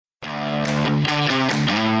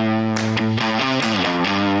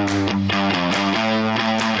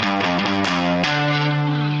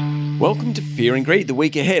welcome to Fear and Greed, the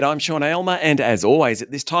week ahead. I'm Sean Aylmer, and as always,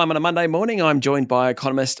 at this time on a Monday morning, I'm joined by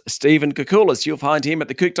economist Stephen Koukoulas. You'll find him at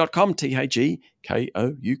thekouk.com,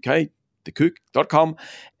 THEGKOUK, thekouk.com,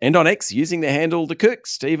 and on X using the handle thekouk.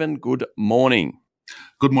 Stephen, good morning.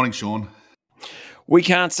 Good morning, Sean. We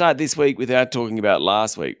can't start this week without talking about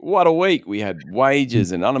last week. What a week. We had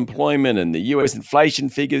wages and unemployment and the US inflation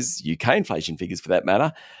figures, UK inflation figures for that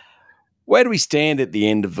matter. Where do we stand at the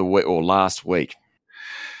end of the week or last week?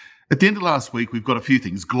 At the end of last week, we've got a few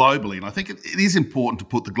things globally, and I think it is important to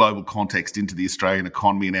put the global context into the Australian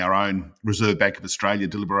economy and our own Reserve Bank of Australia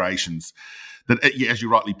deliberations. That, as you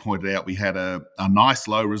rightly pointed out, we had a nice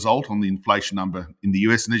low result on the inflation number in the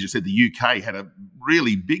US. And as you said, the UK had a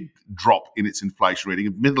really big drop in its inflation reading.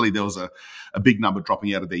 Admittedly, there was a big number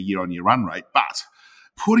dropping out of their year-on-year run rate. But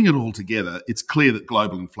putting it all together, it's clear that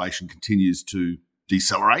global inflation continues to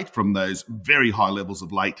decelerate from those very high levels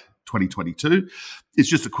of late 2022. It's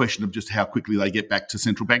just a question of just how quickly they get back to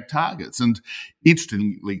central bank targets. And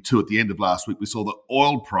interestingly, too, at the end of last week, we saw the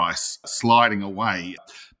oil price sliding away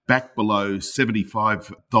back below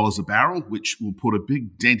 $75 a barrel, which will put a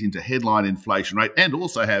big dent into headline inflation rate and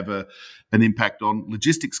also have an impact on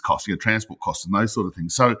logistics costs, transport costs and those sort of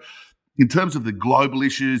things. So in terms of the global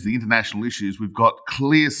issues, the international issues, we've got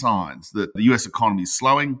clear signs that the US economy is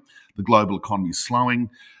slowing, the global economy is slowing.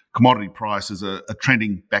 Commodity prices are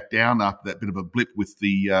trending back down after that bit of a blip with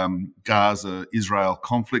the Gaza-Israel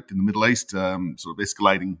conflict in the Middle East, sort of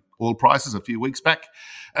escalating oil prices a few weeks back.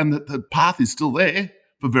 And the path is still there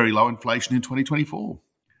for very low inflation in 2024.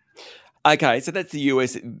 Okay, so that's the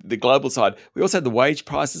US, the global side. We also had the wage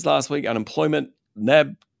prices last week, unemployment,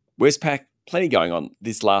 NAB, Westpac, plenty going on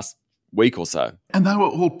this last week or so. And they were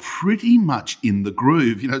all pretty much in the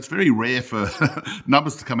groove. It's very rare for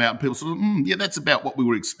numbers to come out and people sort of, that's about what we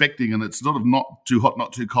were expecting. And it's sort of not too hot,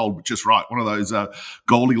 not too cold, but just right. One of those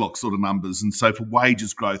Goldilocks sort of numbers. And so for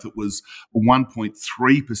wages growth, it was a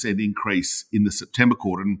 1.3% increase in the September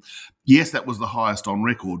quarter. And yes, that was the highest on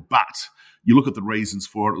record, but you look at the reasons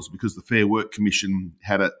for it, it was because the Fair Work Commission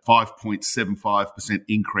had a 5.75%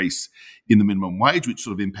 increase in the minimum wage, which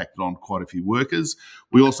sort of impacted on quite a few workers.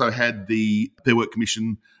 We also had the Fair Work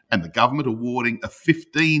Commission and the government awarding a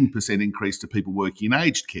 15% increase to people working in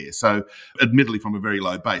aged care. So admittedly from a very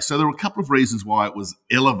low base. So there were a couple of reasons why it was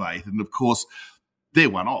elevated. And of course, they're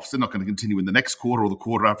one-offs. They're not going to continue in the next quarter or the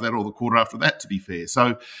quarter after that or the quarter after that, to be fair.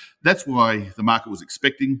 So that's why the market was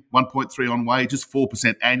expecting 1.3 on wages,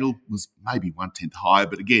 4% annual was maybe 1/10 higher,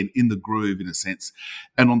 but again, in the groove in a sense.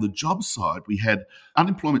 And on the job side, we had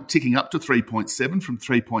unemployment ticking up to 3.7 from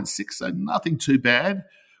 3.6, so nothing too bad.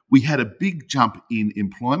 We had a big jump in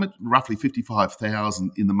employment, roughly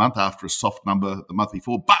 55,000 in the month after a soft number the month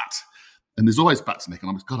before, but and there's always buts in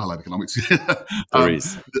economics. God, I love economics. There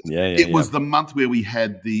is. It was the month where we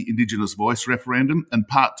had the Indigenous voice referendum, and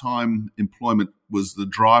part-time employment was the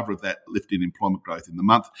driver of that lift in employment growth in the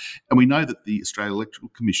month. And we know that the Australian Electoral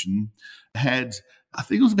Commission had, I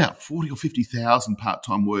think it was about 40 or 50,000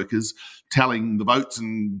 part-time workers tallying the votes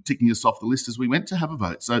and ticking us off the list as we went to have a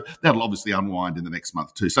vote. So that'll obviously unwind in the next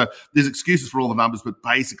month too. So there's excuses for all the numbers, but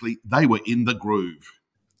basically they were in the groove.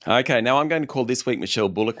 Okay, now I'm going to call this week Michelle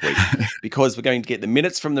Bullock week because we're going to get the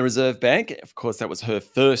minutes from the Reserve Bank. Of course, that was her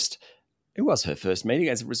first meeting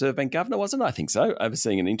as a Reserve Bank governor, wasn't it? I think so,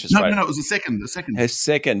 overseeing an interest rate. No, it was the second. Her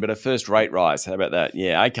second, but her first rate rise. How about that?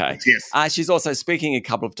 Yeah, okay. Yes. She's also speaking a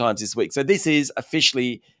couple of times this week. So this is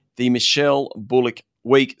officially the Michelle Bullock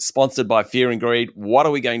week, sponsored by Fear and Greed. What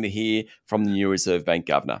are we going to hear from the new Reserve Bank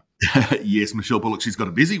governor? Yes, Michelle Bullock, she's got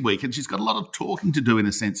a busy week and she's got a lot of talking to do in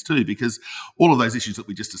a sense too, because all of those issues that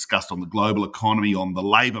we just discussed on the global economy, on the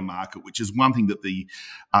labour market, which is one thing that the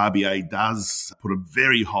RBA does put a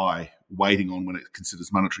very high weighting on when it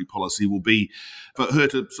considers monetary policy, will be for her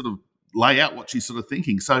to sort of lay out what she's sort of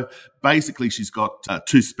thinking. So basically she's got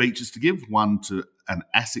two speeches to give, one to an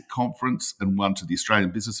ASIC conference and one to the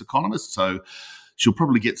Australian Business Economist. So she'll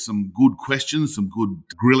probably get some good questions, some good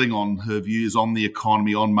grilling on her views on the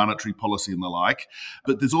economy, on monetary policy and the like.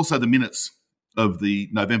 But there's also the minutes of the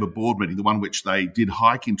November board meeting, the one which they did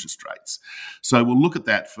hike interest rates. So we'll look at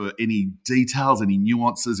that for any details, any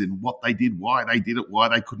nuances in what they did, why they did it, why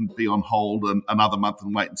they couldn't be on hold another month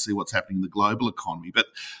and wait and see what's happening in the global economy. But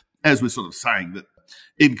as we're sort of saying, that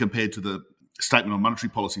even compared to the statement on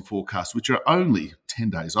monetary policy forecasts, which are only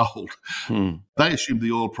 10 days old, they assumed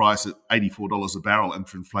the oil price at $84 a barrel and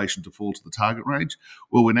for inflation to fall to the target range.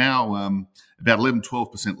 Well, we're now about 11,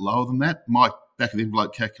 12% lower than that. My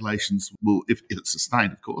back-of-the-envelope calculations will, if it's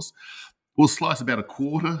sustained, of course, will slice about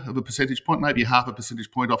 1/4 of a percentage point, maybe 0.5 percentage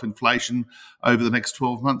point off inflation over the next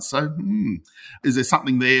 12 months. So is there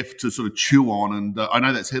something there to sort of chew on? And I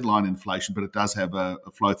know that's headline inflation, but it does have a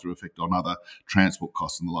flow-through effect on other transport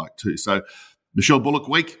costs and the like too. So Michelle Bullock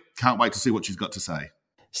week, can't wait to see what she's got to say.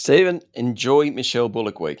 Stephen, enjoy Michelle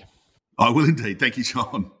Bullock week. I will indeed. Thank you,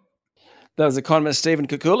 Sean. That was economist Stephen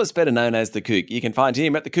Koukoulas, better known as The Kook. You can find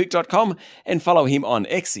him at thekook.com and follow him on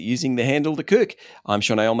X using the handle The Kook. I'm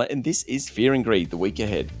Sean Aylmer, and this is Fear and Greed, the week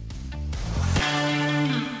ahead.